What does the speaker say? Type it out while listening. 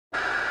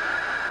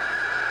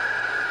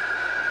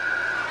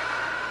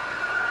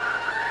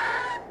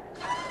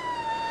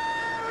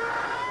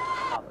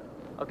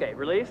Okay,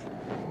 release.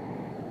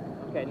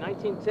 Okay,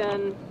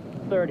 1910,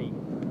 30.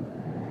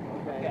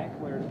 Okay,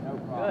 cleared, no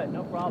problem. Good,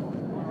 no problem.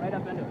 Going right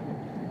up into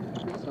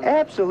it.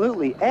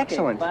 Absolutely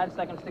excellent. Okay, 5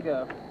 seconds to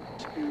go.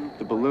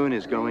 The balloon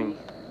is going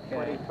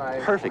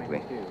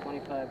perfectly.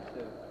 25,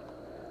 2.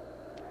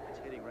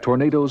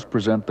 Tornadoes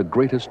present the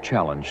greatest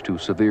challenge to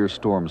severe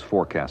storms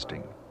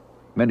forecasting.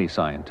 Many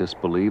scientists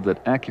believe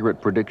that accurate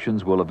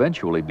predictions will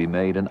eventually be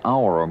made an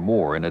hour or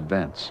more in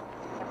advance.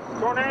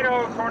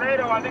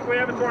 Tornado, I think we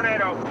have a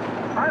tornado.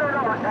 I don't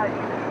know.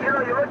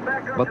 You look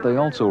back up. But they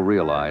also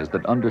realize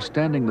that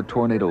understanding the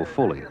tornado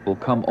fully will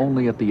come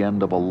only at the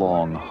end of a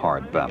long,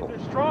 hard battle.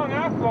 There's strong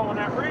outflow in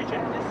that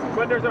region,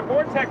 but there's a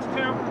vortex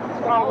tube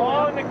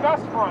along the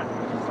gust front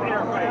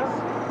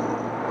interface.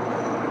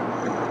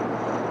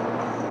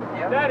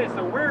 That is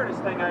the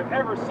weirdest thing I've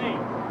ever seen. Wait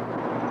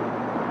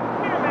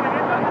a minute,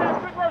 it doesn't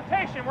have good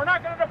rotation. We're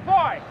not going to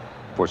deploy.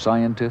 For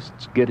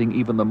scientists, getting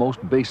even the most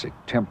basic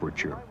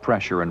temperature,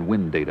 pressure, and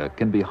wind data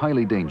can be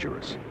highly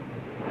dangerous.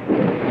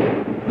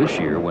 This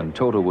year, when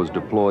Toto was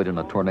deployed in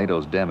a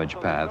tornado's damage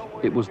path,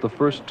 it was the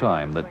first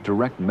time that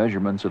direct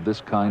measurements of this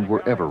kind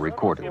were ever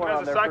recorded.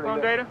 Has the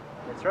cyclone data?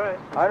 That's right.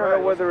 I don't know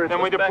whether it's...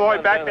 Then we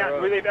deploy back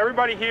down. We leave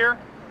everybody here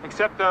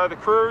except the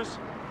crews.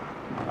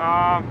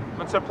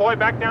 Let's deploy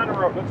back down the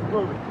road. Let's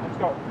move it. Let's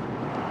go.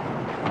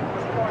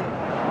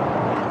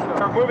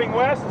 We're moving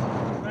west.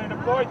 We're going to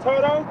deploy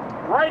Toto.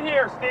 Right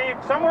here, Steve.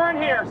 Somewhere in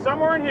here.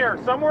 Somewhere in here.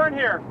 Somewhere in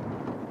here.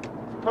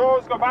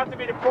 Toto's about to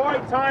be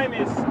deployed. Time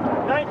is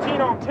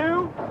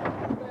 19:02.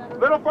 A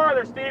little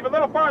farther, Steve. A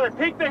little farther.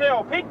 Peek the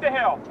hill. Peek the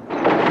hill.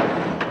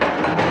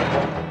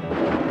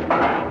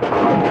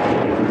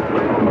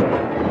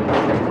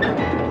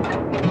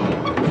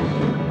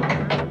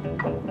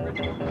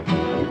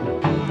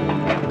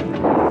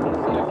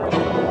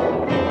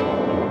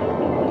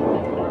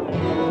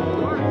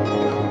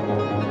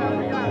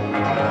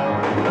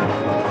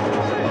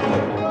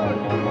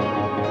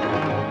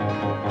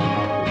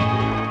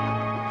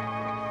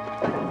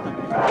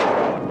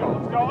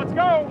 Let's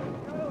go.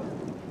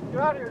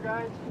 Get out of here,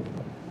 guys.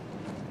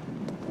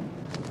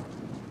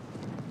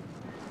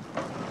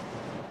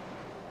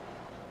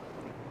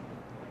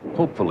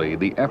 Hopefully,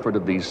 the effort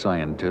of these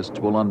scientists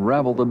will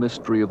unravel the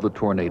mystery of the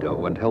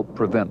tornado and help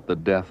prevent the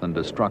death and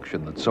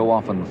destruction that so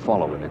often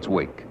follow in its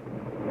wake.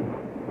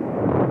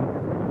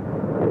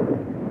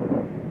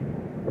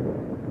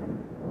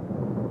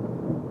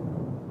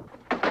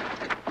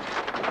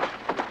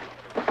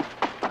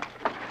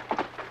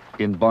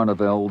 In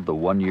Barneveld, the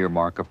one-year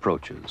mark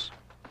approaches.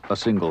 A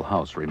single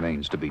house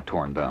remains to be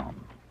torn down.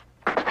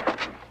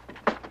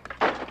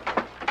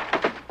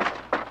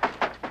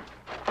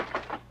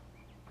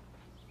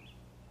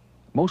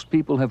 Most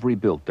people have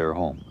rebuilt their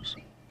homes.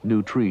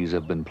 New trees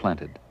have been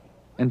planted,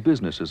 and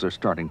businesses are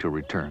starting to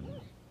return.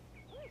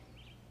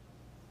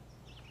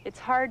 It's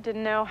hard to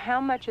know how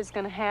much is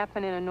going to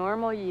happen in a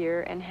normal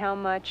year and how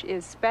much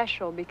is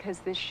special because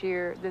this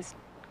year this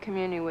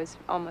community was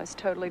almost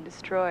totally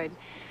destroyed.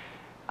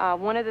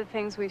 One of the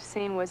things we've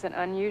seen was an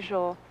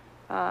unusual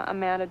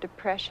amount of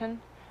depression,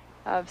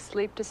 of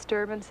sleep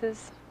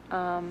disturbances,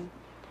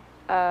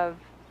 of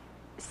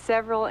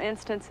several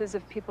instances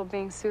of people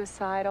being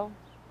suicidal,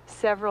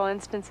 several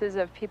instances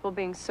of people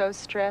being so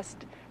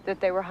stressed that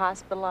they were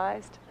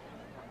hospitalized.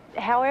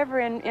 However,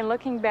 in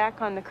looking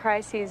back on the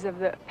crises of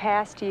the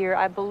past year,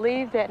 I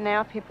believe that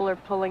now people are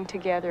pulling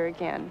together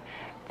again.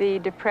 The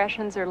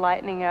depressions are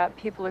lightening up,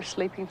 people are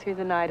sleeping through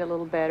the night a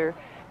little better.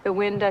 The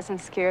wind doesn't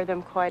scare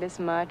them quite as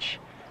much.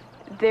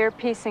 They're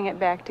piecing it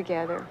back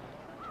together.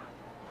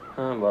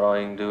 But all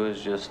you can do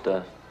is just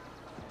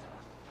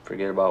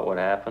forget about what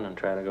happened and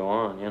try to go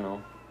on, you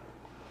know.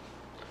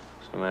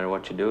 So no matter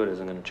what you do, it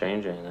isn't going to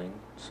change anything.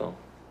 So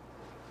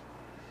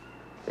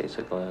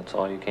basically, that's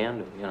all you can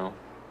do, you know.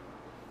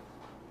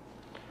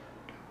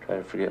 Try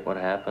to forget what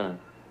happened and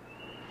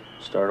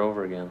start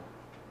over again.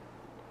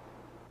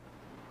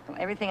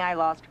 Everything I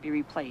lost could be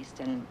replaced,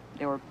 and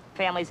there were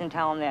families in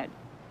town that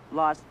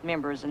lost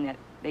members and that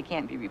they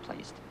can't be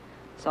replaced.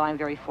 So I'm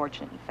very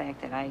fortunate in the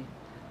fact that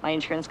my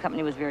insurance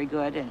company was very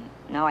good, and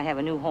now I have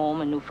a new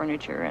home and new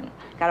furniture and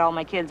got all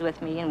my kids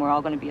with me, and we're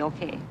all going to be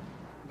okay.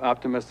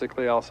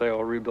 Optimistically, I'll say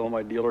I'll rebuild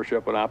my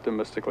dealership, and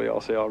optimistically, I'll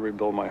say I'll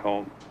rebuild my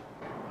home.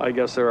 I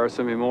guess there are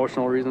some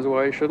emotional reasons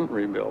why I shouldn't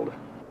rebuild.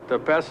 The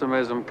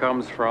pessimism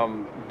comes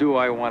from, do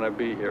I want to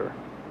be here?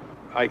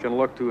 I can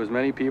look to as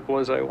many people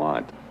as I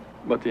want,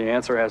 but the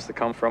answer has to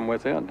come from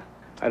within.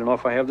 I don't know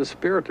if I have the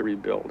spirit to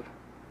rebuild.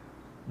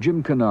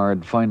 Jim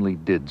Kennard finally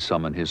did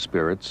summon his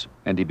spirits,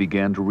 and he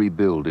began to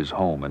rebuild his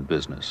home and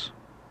business.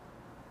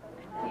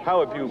 How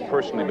have you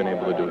personally been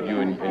able to do it,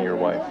 you and your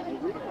wife? I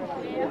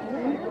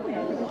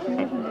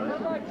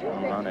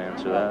don't know how to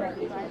answer that.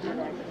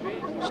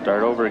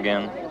 Start over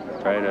again.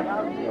 Try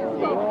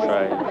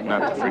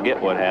not to forget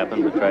what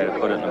happened, but try to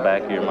put it in the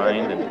back of your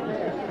mind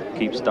and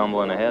keep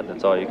stumbling ahead.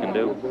 That's all you can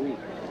do.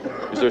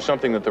 Is there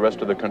something that the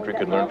rest of the country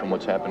could learn from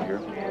what's happened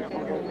here?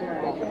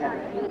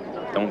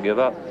 Don't give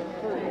up.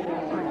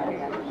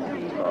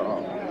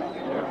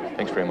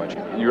 Thanks very much.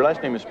 Your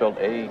last name is spelled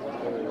A?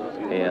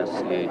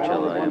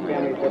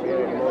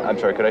 A-S-C-H-L-I-M-A-N. I'm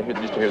sorry, could I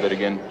just hear that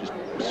again,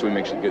 just so we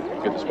make sure get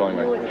the spelling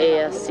right?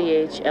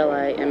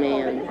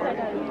 A-S-C-H-L-I-M-A-N.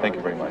 Thank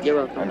you very much. You're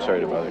welcome. I'm sorry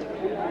to bother you.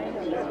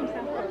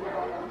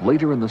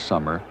 Later in the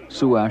summer,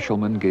 Sue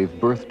Ashelman gave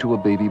birth to a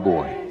baby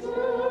boy.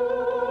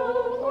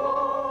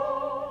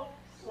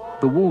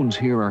 The wounds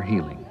here are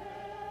healing.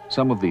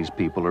 Some of these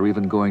people are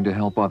even going to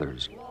help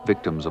others,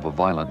 victims of a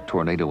violent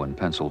tornado in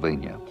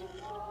Pennsylvania.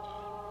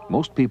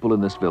 Most people in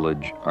this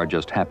village are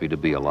just happy to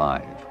be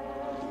alive.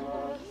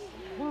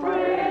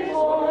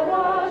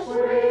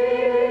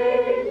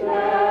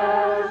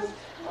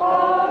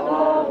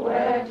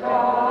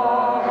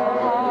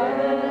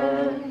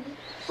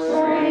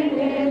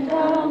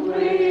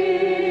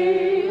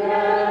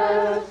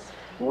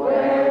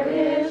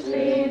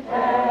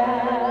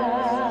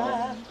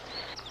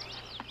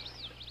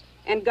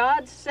 And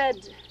God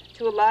said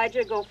to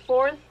Elijah, "Go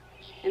forth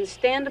and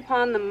stand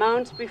upon the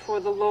mount before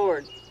the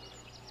Lord."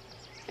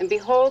 And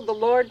behold, the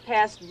Lord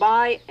passed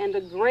by, and a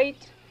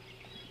great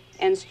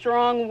and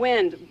strong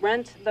wind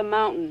rent the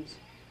mountains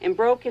and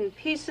broke in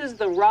pieces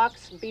the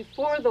rocks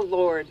before the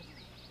Lord.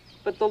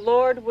 But the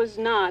Lord was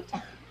not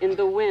in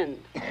the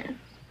wind.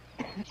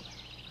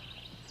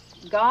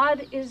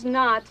 God is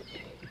not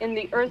in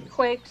the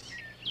earthquakes,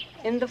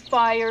 in the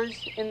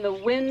fires, in the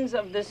winds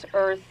of this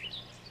earth,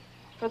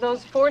 for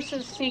those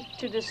forces seek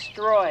to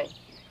destroy.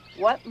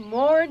 What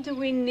more do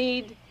we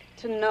need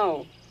to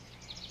know?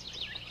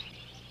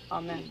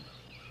 Amen.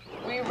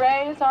 We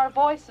raise our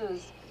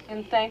voices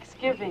in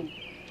thanksgiving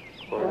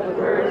for the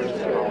birds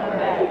that come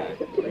back,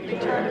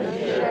 return to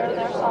share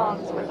their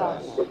songs with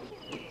us.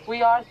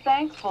 We are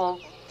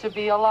thankful to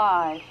be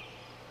alive,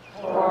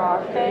 for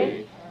our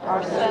faith,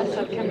 our sense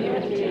of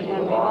community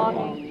and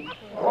belonging,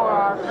 for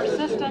our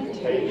persistent,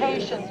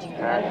 patient,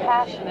 and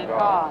passionate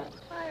God.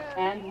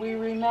 And we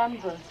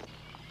remember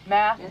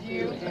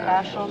Matthew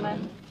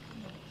Ashelman,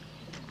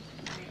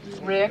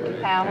 Rick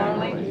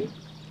Hammerly,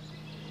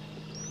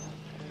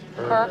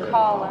 Kirk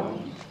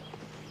Holland,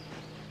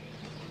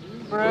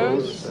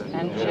 Bruce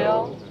and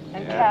Jill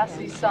and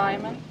Cassie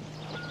Simon,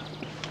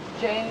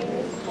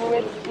 James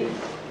Lewinsky,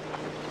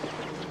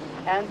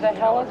 and the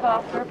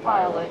helicopter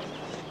pilot,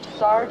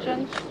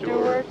 Sergeant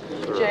Stuart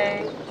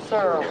J.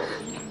 Searles.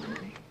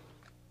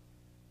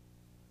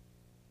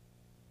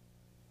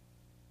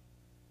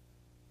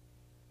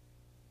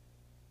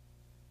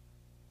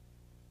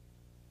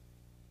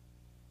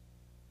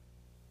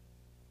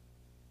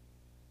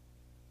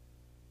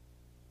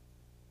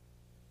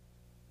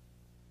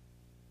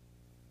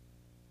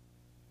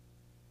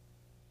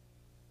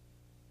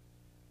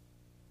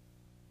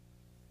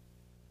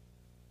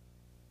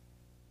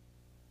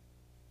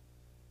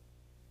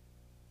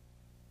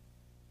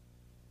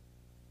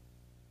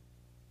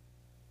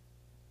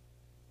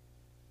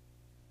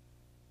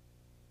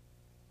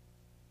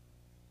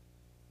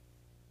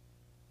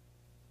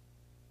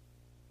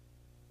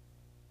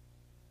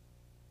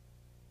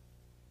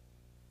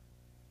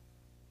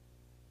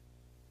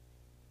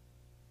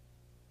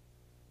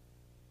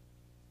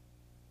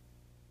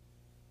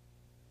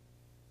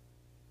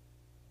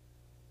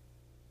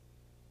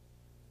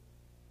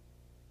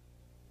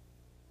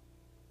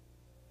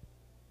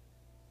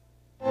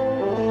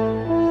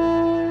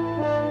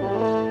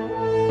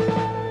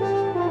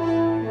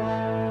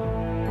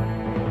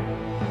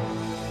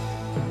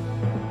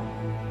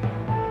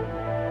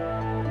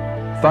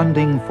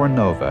 Funding for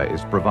NOVA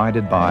is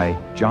provided by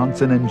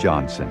Johnson &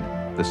 Johnson,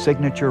 the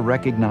signature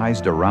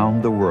recognized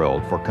around the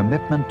world for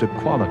commitment to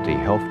quality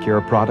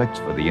healthcare products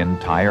for the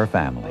entire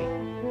family.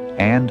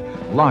 And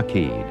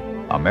Lockheed,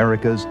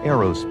 America's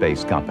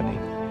aerospace company,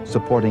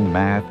 supporting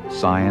math,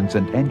 science,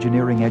 and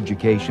engineering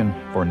education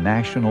for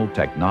national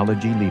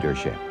technology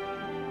leadership.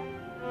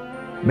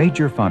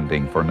 Major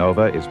funding for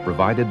NOVA is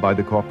provided by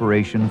the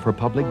Corporation for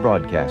Public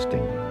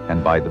Broadcasting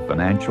and by the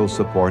financial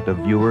support of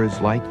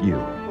viewers like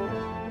you.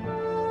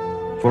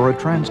 For a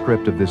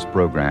transcript of this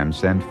program,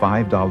 send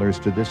 $5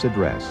 to this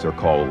address or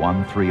call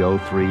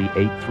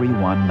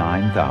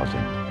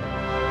 1-303-831-9000.